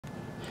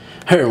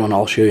Hey everyone,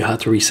 I'll show you how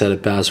to reset a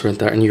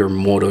password in your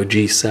Moto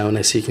G7.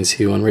 As you can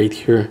see one right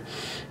here,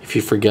 if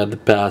you forget the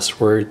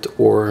password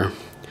or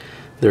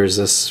there's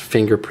this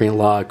fingerprint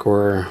lock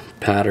or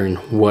pattern,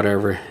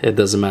 whatever, it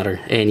doesn't matter,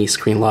 any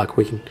screen lock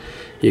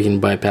you can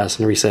bypass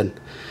and reset.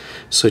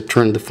 So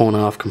turn the phone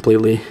off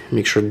completely,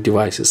 make sure the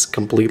device is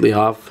completely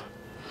off.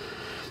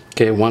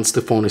 Okay, once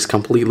the phone is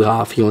completely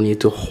off, you'll need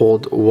to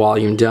hold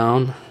volume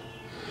down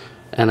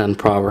and then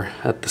power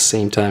at the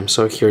same time.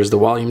 So here's the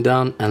volume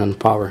down and then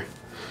power.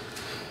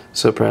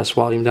 So press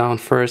volume down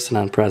first and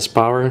then press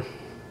power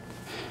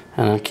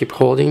and keep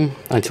holding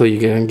until you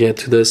can get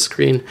to this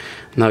screen.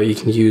 Now you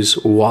can use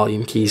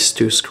volume keys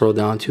to scroll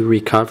down to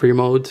recovery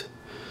mode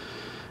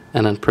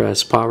and then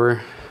press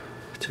power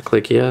to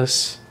click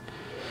yes,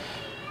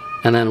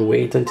 and then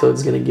wait until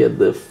it's gonna get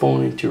the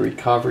phone into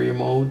recovery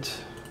mode.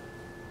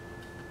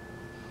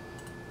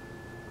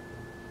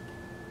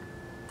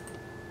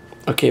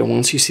 Okay,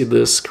 once you see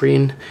this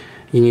screen,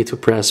 you need to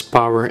press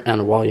power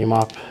and volume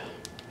up.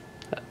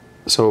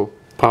 So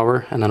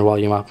power and then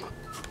volume up,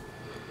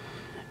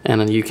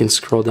 and then you can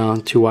scroll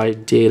down to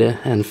white data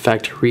and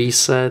factory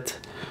reset,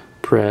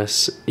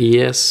 press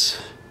yes,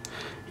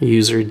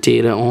 user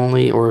data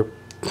only, or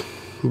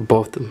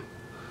both of them.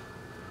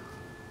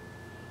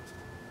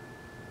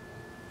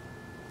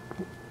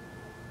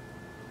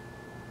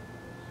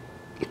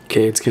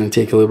 Okay, it's gonna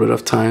take a little bit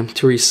of time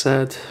to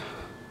reset.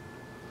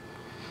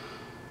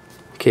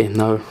 Okay,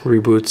 now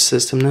reboot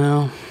system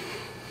now,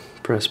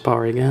 press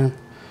power again.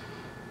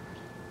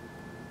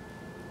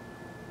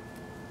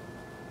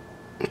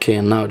 Okay,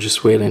 and now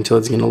just wait until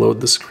it's gonna load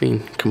the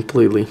screen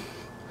completely.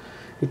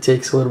 It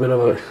takes a little bit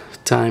of a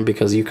time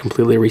because you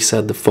completely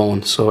reset the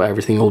phone, so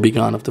everything will be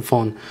gone off the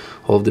phone.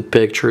 All of the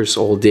pictures,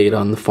 all data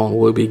on the phone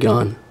will be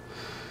gone.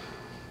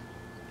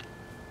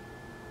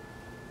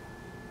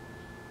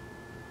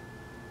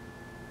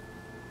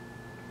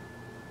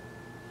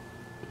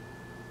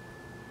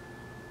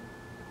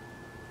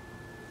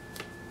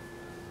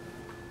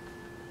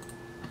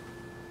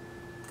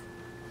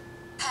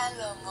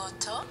 Hello,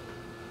 Moto.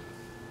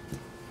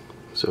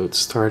 So it's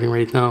starting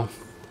right now.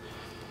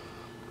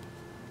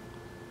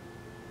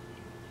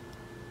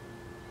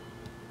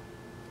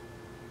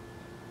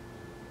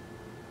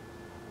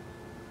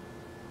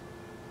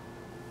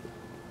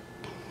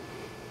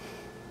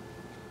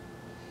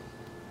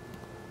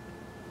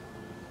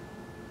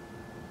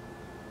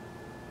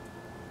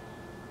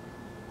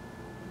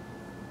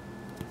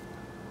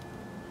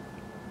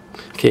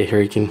 Okay, here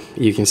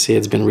you can see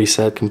it's been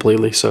reset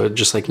completely. So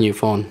just like new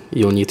phone,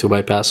 you'll need to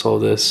bypass all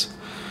this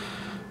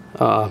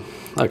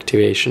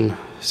activation,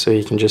 so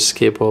you can just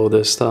skip all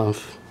this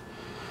stuff.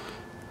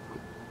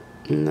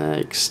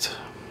 Next,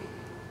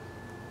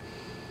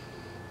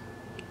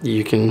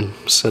 you can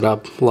set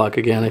up lock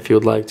again if you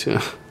would like to.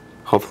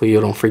 Hopefully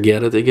you don't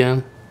forget it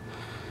again.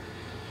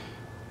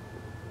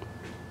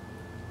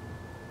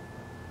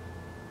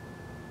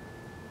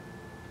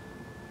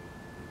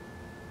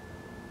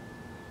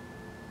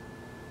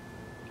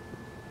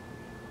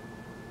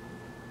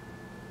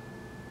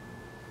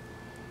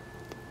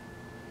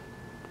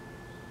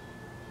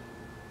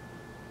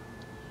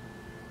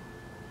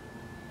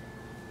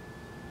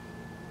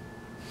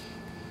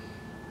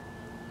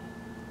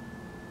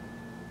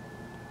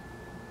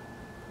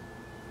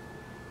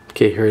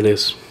 Okay, here it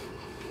is,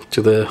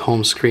 to the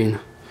home screen.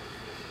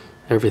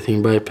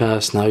 Everything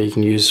bypassed. Now you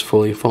can use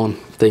fully phone.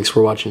 Thanks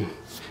for watching.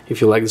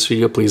 If you like this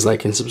video, please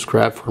like and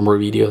subscribe for more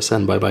videos,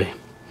 and bye bye.